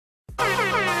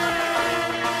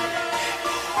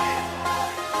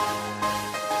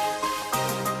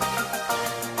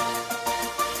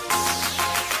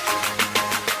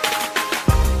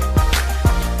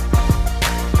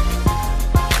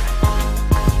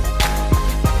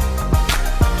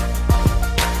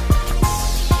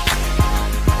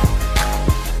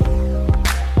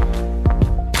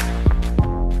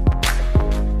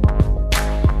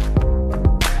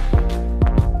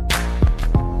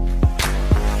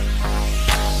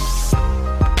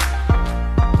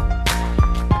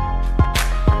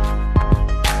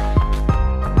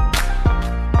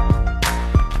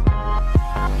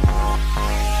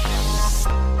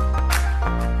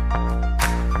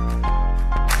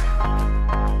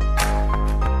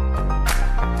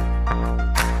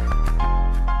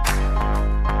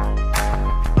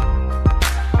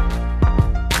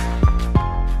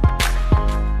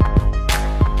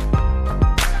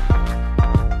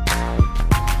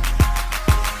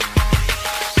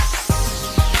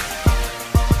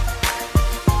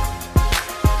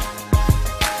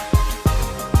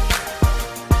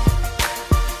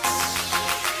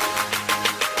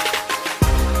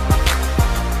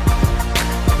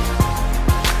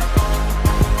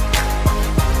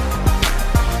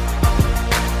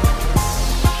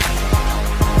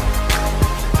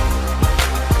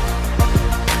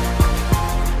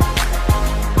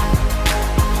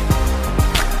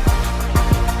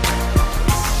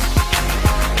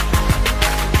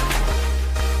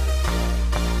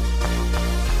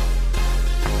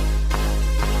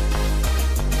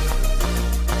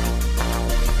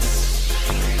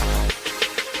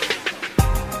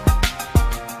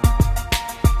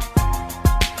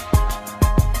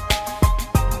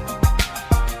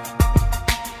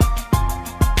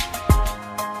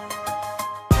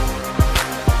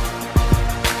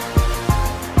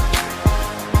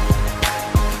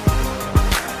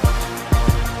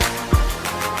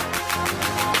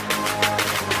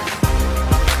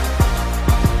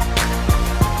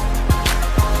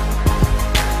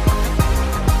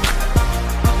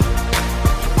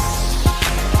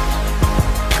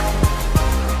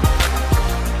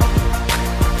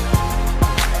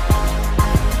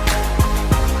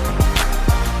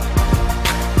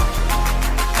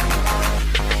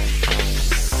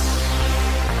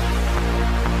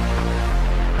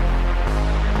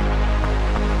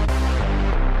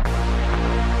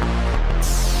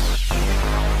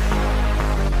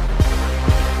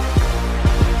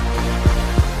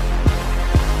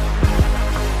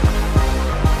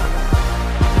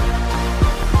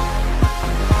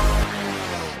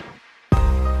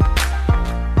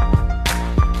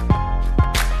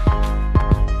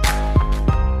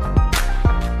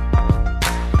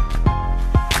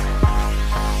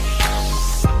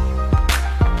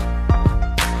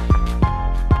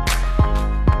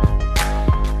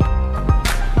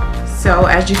So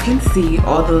as you can see,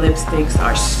 all the lipsticks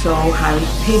are so highly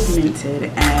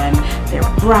pigmented and they're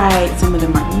bright. Some of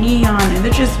them are neon and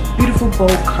they're just beautiful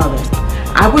bold colors.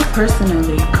 I would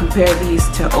personally compare these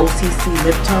to OCC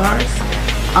lip tars.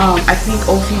 I think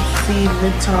OCC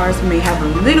lip tars may have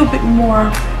a little bit more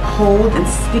hold and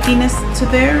stickiness to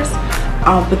theirs,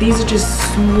 but these are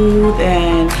just smooth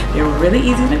and they're really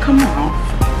easy to come off.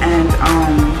 And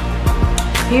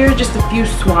here are just a few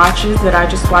swatches that I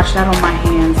just swatched out on my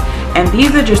hands, and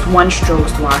these are just one stroke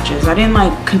swatches. I didn't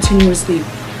like continuously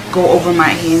go over my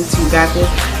hands. You got this.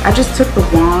 I just took the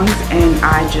wands and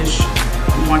I just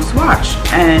one swatch,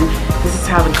 and this is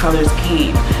how the colors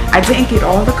came. I didn't get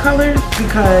all the colors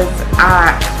because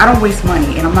I don't waste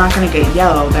money, and I'm not gonna get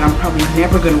yellow that I'm probably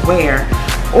never gonna wear,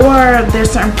 or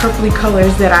there's certain purpley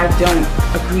colors that I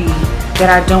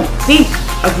don't think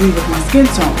agree with my skin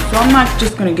tone. So I'm not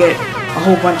just gonna get a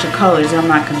whole bunch of colors that I'm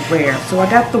not gonna wear. So I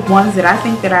got the ones that I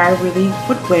think that I really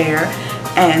would wear,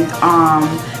 and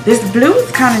this blue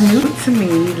is kind of new to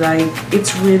me. Like,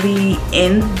 it's really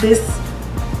in this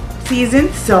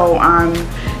season, so I'm,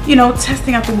 you know,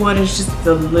 testing out the waters just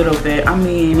a little bit. I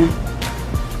mean,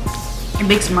 it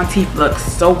makes my teeth look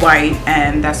so white,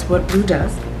 and that's what blue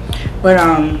does. But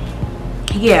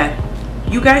yeah,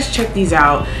 you guys check these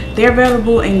out. They're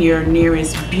available in your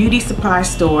nearest beauty supply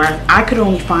store. I could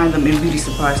only find them in beauty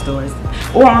supply stores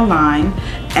or online.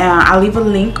 I'll leave a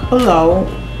link below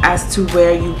as to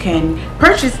where you can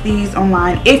purchase these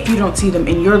online if you don't see them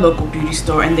in your local beauty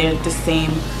store, and they're the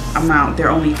same amount.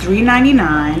 They're only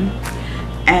 $3.99.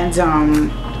 And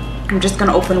I'm just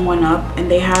gonna open one up,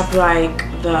 and they have like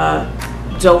the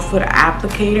doe foot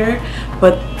applicator,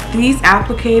 but these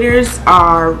applicators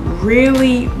are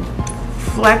really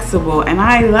flexible, and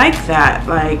I like that.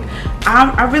 Like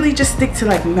I really just stick to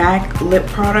like MAC lip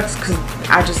products because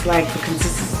I just like the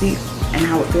consistency and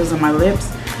how it feels on my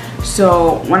lips.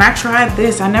 So when I tried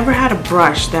this, I never had a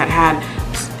brush that had,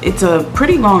 it's a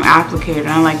pretty long applicator, and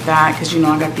I like that because, you know,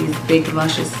 I got these big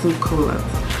luscious super lips.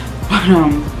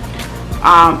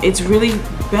 But it's really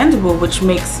bendable, which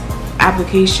makes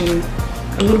application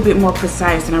a little bit more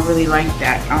precise, and I really like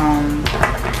that.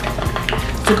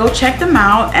 So go check them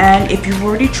out, and if you've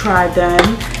already tried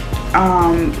them,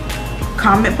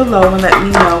 comment below and let me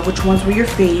know which ones were your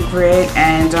favorite,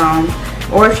 and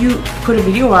or if you put a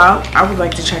video out, I would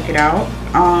like to check it out.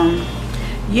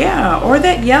 Yeah, or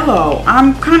that yellow.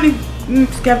 I'm kind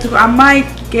of skeptical. I might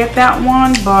get that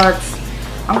one, but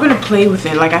I'm gonna play with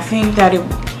it. Like I think that it,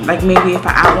 like maybe if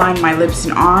I outline my lips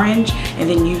in orange and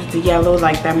then use the yellow,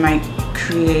 like that might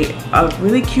create a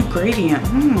really cute gradient.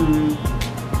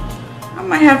 I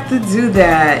might have to do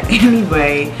that.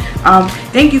 Anyway,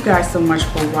 thank you guys so much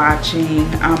for watching.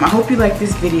 I hope you like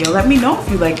this video. Let me know if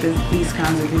you like these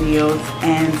kinds of videos,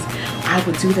 and I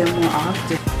will do them more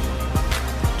often.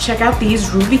 Check out these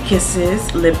Ruby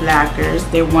Kisses lip lacquers.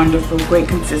 They're wonderful, great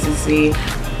consistency.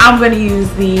 I'm going to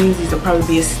use these. These will probably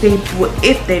be a staple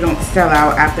if they don't sell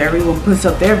out after everyone puts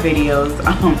up their videos.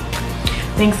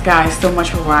 Thanks guys so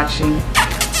much for watching.